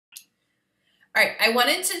All right, I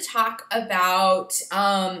wanted to talk about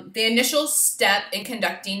the initial step in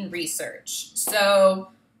conducting research.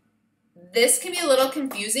 So this can be a little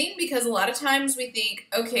confusing because a lot of times we think,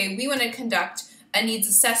 okay, we want to conduct a needs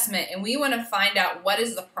assessment and we want to find out what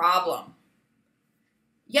is the problem.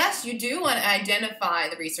 Yes, you do want to identify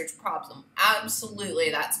the research problem.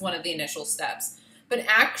 Absolutely, that's one of the initial steps. But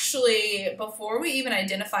actually, before we even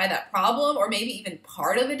identify that problem, or maybe even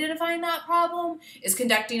part of identifying that problem, is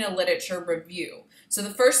conducting a literature review. So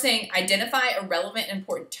the first thing, identify a relevant and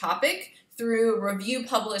important topic through review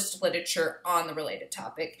published literature on the related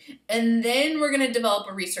topic. And then we're going to develop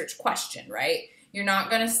a research question, right? You're not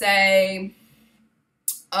going to say,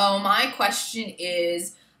 oh, my question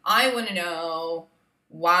is, I want to know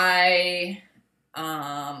why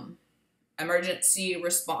emergency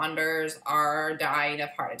responders are dying of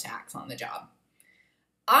heart attacks on the job.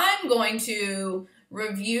 I'm going to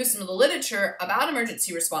review some of the literature about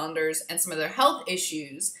emergency responders and some of their health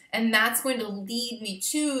issues, and that's going to lead me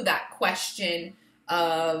to that question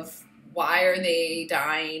of why are they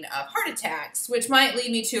dying of heart attacks, which might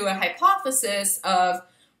lead me to a hypothesis of,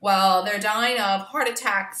 well, they're dying of heart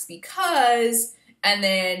attacks because, and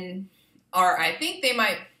then, or I think they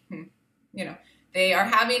might, they are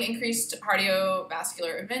having increased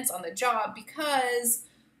cardiovascular events on the job because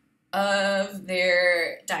of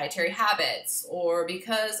their dietary habits or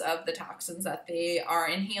because of the toxins that they are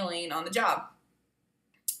inhaling on the job.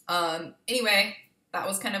 Anyway, that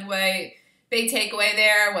was kind of a big takeaway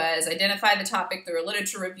there was identify the topic through a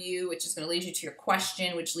literature review, which is going to lead you to your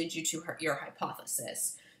question, which leads you to your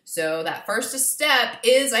hypothesis. So that first step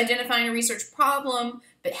is identifying a research problem,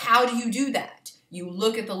 but how do you do that? You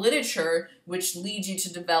look at the literature, which leads you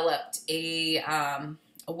to develop a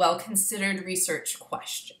well-considered research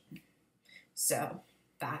question. So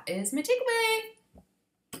that is my takeaway.